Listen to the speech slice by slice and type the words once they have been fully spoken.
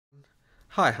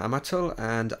Hi, I'm Atul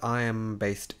and I am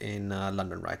based in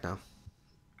London right now.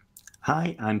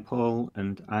 Hi, I'm Paul,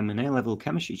 and I'm an A-level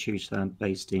chemistry tutor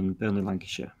based in Burnley,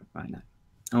 Lancashire right now.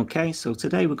 Okay, so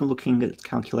today we're looking at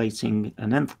calculating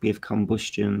an enthalpy of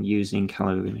combustion using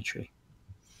calorimetry.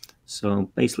 So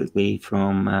basically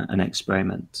from an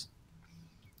experiment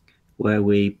where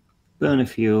we burn a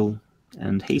fuel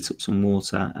and heat up some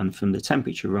water, and from the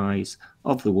temperature rise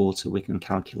of the water we can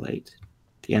calculate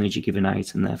the energy given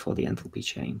out and therefore the enthalpy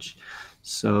change.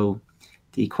 So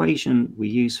the equation we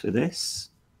use for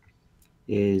this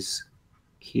is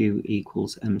Q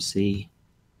equals mc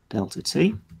delta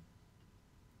T.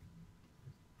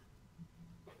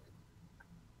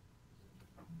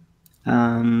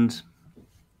 And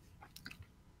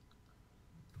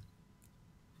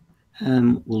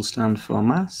M will stand for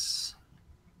mass,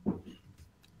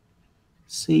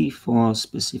 C for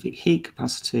specific heat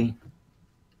capacity,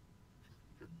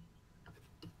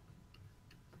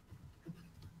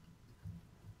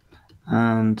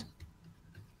 and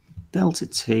delta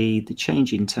T, the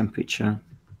change in temperature,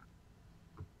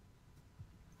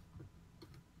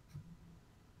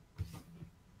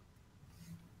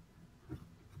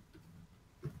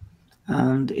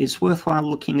 and it's worthwhile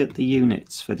looking at the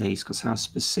units for these because our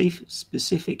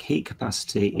specific heat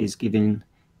capacity is given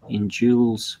in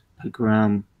joules per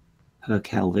gram per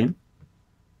Kelvin,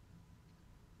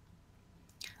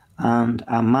 and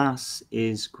our mass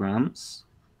is grams,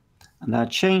 and our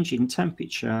change in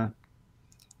temperature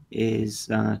is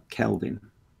Kelvin.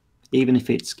 Even if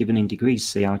it's given in degrees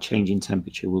C, our change in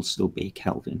temperature will still be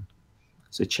Kelvin.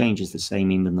 So change is the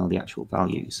same even though the actual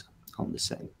values aren't the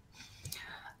same.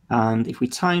 And if we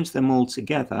times them all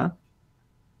together,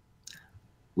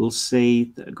 we'll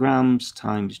see that grams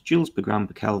times joules per gram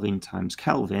per Kelvin times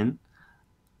Kelvin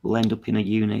will end up in a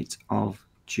unit of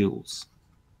joules.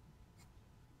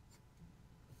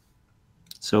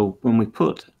 So when we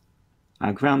put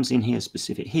our grams in here,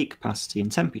 specific heat capacity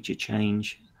and temperature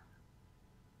change,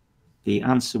 the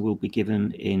answer will be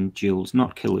given in joules,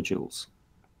 not kilojoules,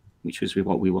 which is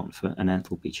what we want for an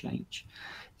enthalpy change.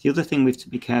 The other thing we have to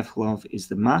be careful of is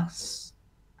the mass.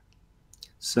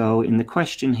 So in the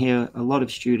question here, a lot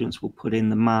of students will put in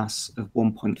the mass of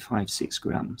 1.56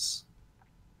 grams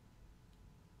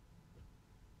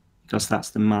because that's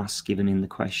the mass given in the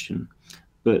question.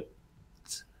 But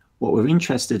what we're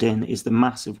interested in is the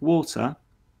mass of water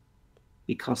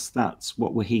because that's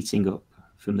what we're heating up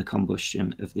from the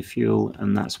combustion of the fuel,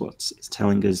 and that's what's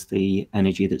telling us the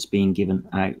energy that's being given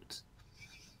out.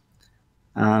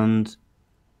 And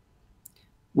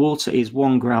water is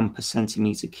 1 gram per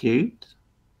centimeter cubed.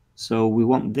 So we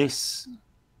want this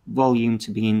volume to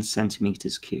be in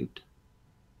centimeters cubed.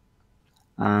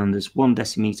 And as 1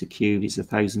 decimeter cubed is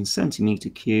 1,000 centimeter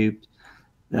cubed,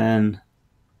 then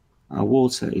our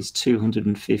water is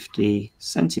 250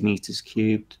 centimeters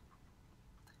cubed,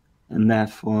 and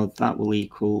therefore that will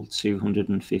equal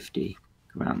 250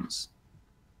 grams.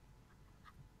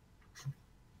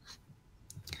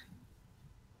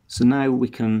 So now we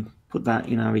can put that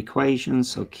in our equation.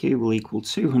 So Q will equal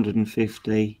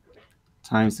 250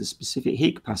 times the specific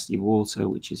heat capacity of water,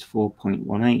 which is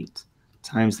 4.18,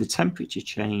 times the temperature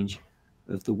change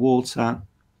of the water,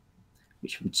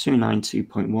 which from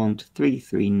 292.1 to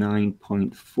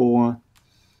 339.4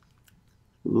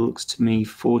 looks to me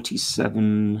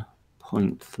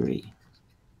 47.3.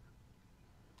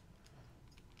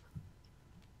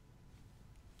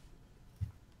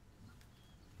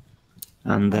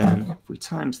 And then if we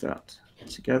times that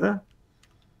together,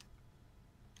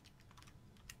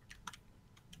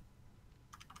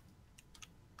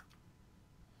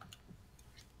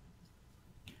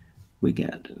 we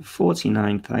get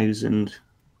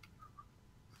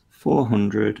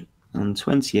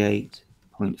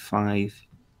 49,428.5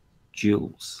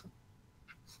 joules.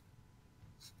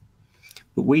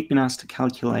 But we've been asked to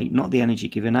calculate not the energy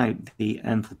given out, the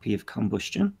enthalpy of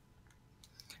combustion.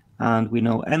 And we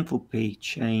know enthalpy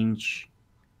change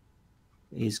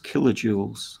is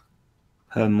kilojoules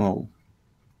per mole.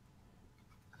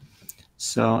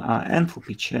 So our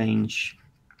enthalpy change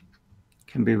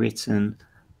can be written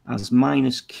as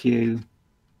minus Q,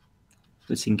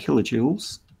 but in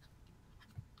kilojoules,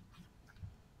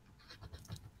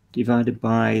 divided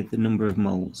by the number of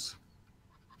moles.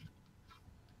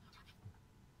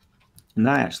 And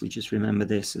I actually just remember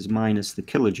this as minus the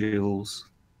kilojoules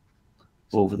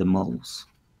over the moles.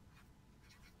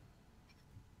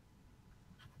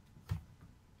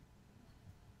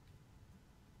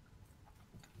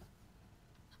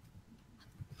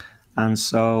 And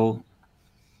so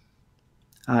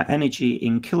our energy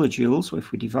in kilojoules,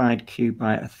 if we divide Q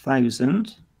by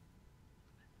 1,000,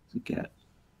 we get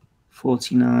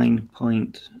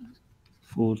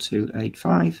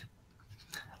 49.4285.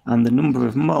 And the number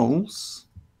of moles,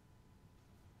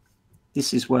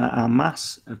 this is where our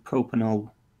mass of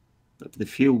propanol, the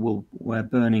fuel we're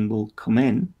burning, will come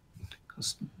in,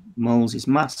 because moles is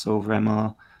mass over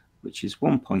MR, which is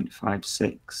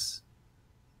 1.56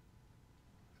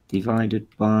 divided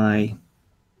by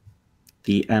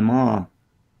the MR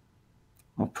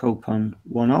of propan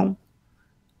 10,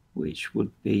 which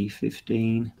would be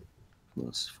 15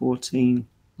 plus 14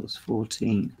 plus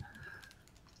 14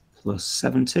 plus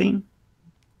 17,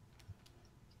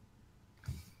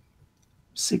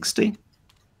 60.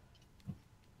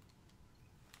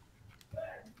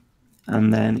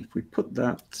 And then if we put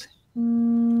that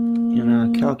in our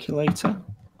calculator,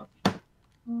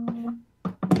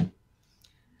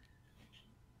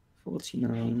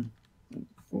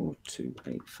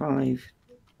 49.4285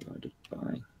 divided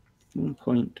by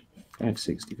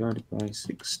 1.56 divided by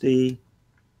 60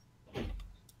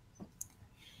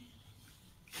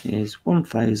 is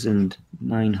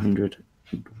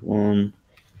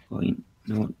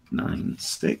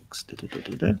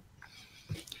 1901.096,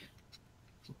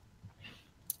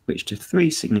 which to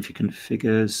three significant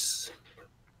figures,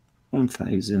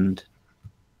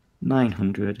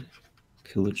 1,900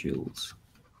 kilojoules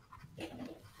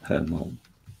per mole.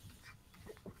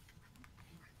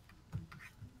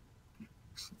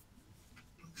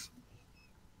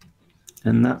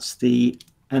 And that's the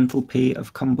enthalpy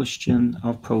of combustion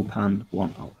of propan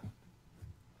 10.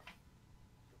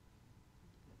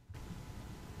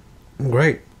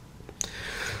 Great.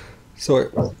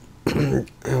 So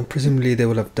presumably they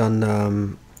will have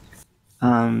done.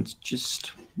 And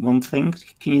just one thing,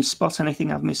 can you spot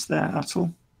anything I've missed there,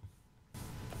 Atul?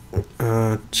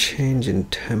 Change in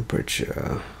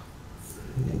temperature,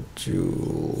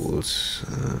 joules.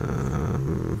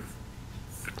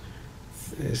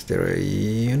 Is there a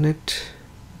unit?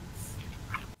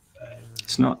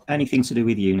 It's not anything to do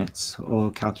with units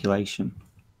or calculation,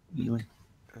 really.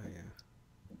 Oh,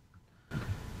 yeah.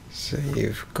 So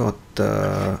you've got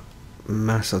the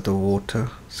mass of the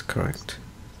water, that's correct.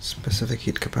 Specific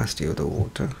heat capacity of the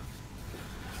water.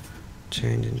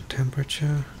 Change in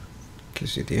temperature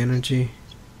gives you the energy.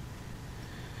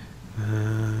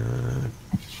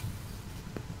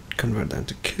 Convert that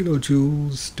to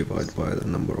kilojoules, divide by the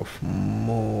number of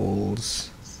moles.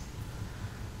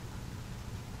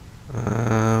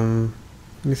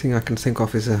 Anything I can think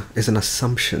of is an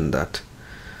assumption that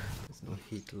there's no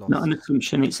heat loss. Not an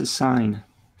assumption, it's a sign.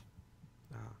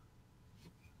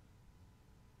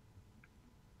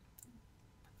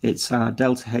 It's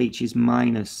delta H is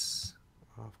minus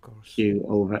of course. Q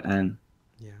over N.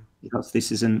 Yeah. Because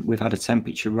this isn't, we've had a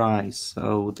temperature rise,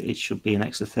 so it should be an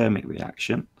exothermic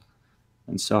reaction.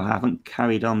 And so I haven't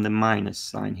carried on the minus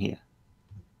sign here.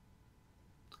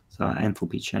 So our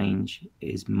enthalpy change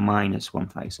is minus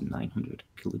 1,900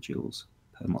 kilojoules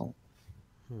per mole.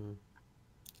 And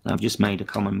I've just made a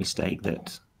common mistake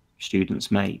that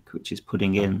students make, which is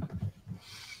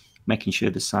making sure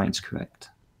the sign's correct.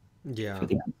 Yeah. For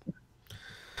the answer.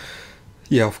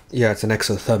 Yeah, it's an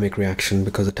exothermic reaction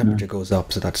because the temperature goes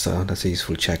up, so that's a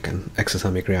useful check. And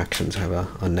exothermic reactions have a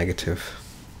negative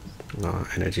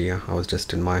energy. I was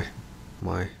just in my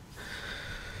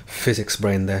physics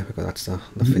brain there, because that's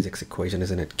the physics equation,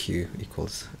 isn't it? Q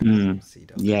equals C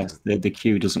delta. Yes, the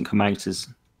Q doesn't come out as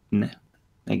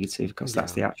negative because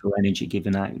that's the actual energy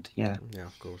given out. Yeah,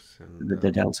 of course. And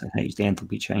the delta H, the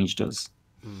enthalpy change does.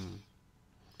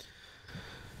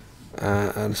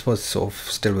 And I suppose, sort of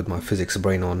still with my physics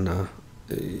brain on,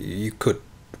 you could,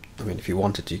 I mean, if you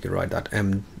wanted to, you could write that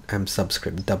M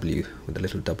subscript W with a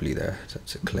little W there,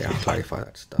 to clarify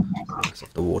that's the mass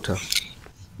of the water.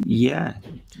 Yeah,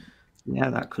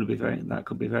 that could be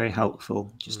very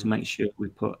helpful, just to make sure we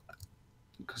put,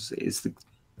 because it's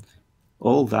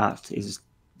all that is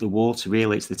the water.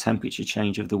 Really, it's the temperature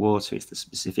change of the water, it's the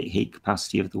specific heat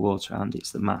capacity of the water, and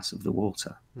it's the mass of the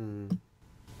water.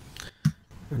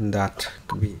 And that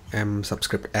could be M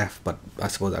subscript F, but I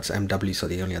suppose that's MW, so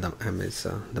the only other M is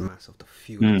the mass of the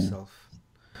fuel itself.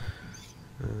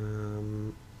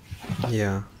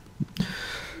 Yeah.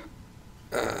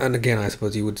 And again, I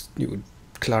suppose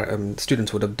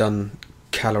students would have done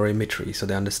calorimetry, so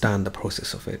they understand the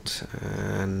process of it,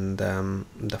 and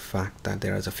the fact that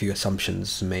there is a few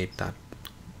assumptions made that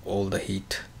all the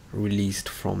heat released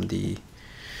from the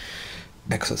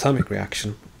exothermic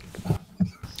reaction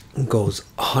goes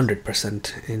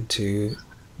 100% into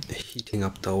heating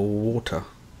up the water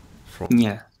from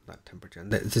that temperature. And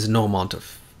there's no amount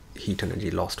of heat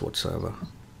energy lost whatsoever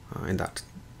in that.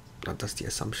 That's the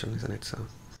assumption, isn't it? So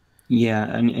Yeah,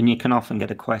 and you can often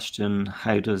get a question,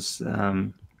 how does,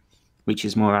 which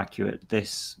is more accurate,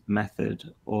 this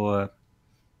method or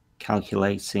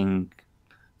calculating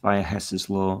via Hess's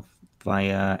law,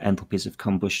 via enthalpies of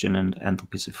combustion and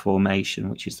enthalpies of formation,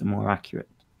 which is the more accurate.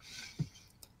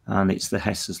 And it's the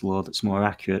Hess's law that's more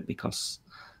accurate because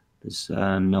there's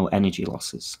no energy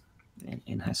losses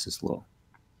in Hess's law.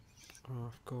 Oh,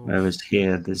 of course. Whereas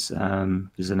here there's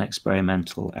an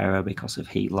experimental error because of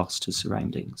heat loss to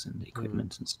surroundings and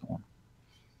equipment and so on.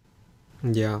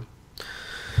 Yeah.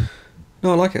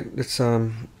 No, I like it. It's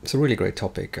a really great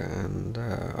topic, and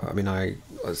I mean, I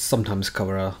sometimes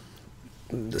cover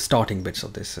the starting bits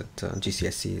of this at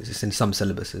GCSE. It's in some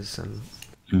syllabuses, and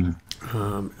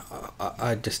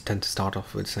I just tend to start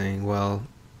off with saying, well,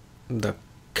 the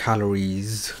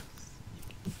calories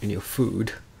in your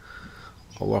food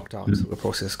are worked out through a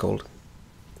process called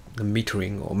the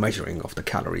metering or measuring of the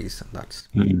calories, and that's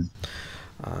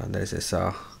there's this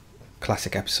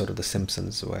classic episode of The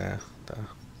Simpsons where the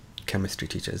chemistry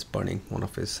teacher is burning one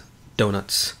of his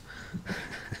donuts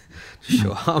to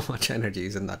show how much energy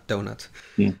is in that donut,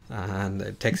 and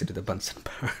it takes it to the Bunsen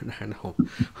burner, and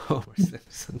Homer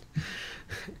Simpson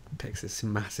takes this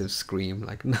massive scream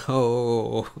like,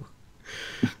 no,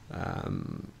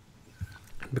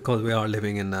 because we are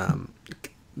living in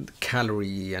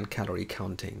calorie and calorie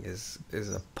counting is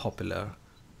a popular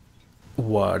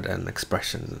word and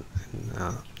expression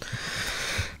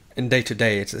in day to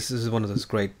day. This is one of those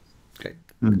great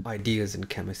ideas in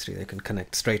chemistry. They can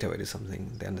connect straight away to something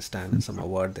they understand, and some a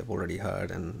word they've already heard,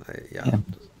 and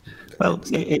Well,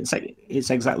 it's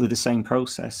exactly the same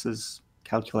process as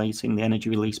calculating the energy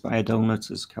released by a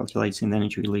donut as calculating the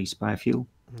energy released by a fuel.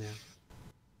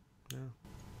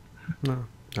 No,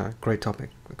 great topic,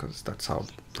 because that's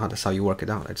how you work it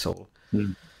out. It's all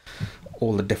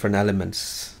the different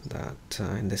elements that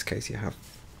in this case you have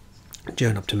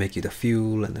join up to make you the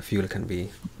fuel, and the fuel can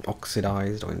be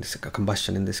oxidized, or in this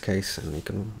combustion in this case, and you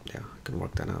can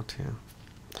work that out.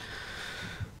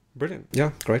 Brilliant.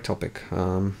 Great topic.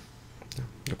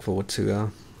 Look forward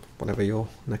to whatever your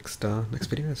next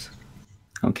video is.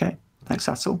 Okay, thanks,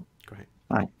 Atul. Great.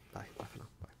 Bye.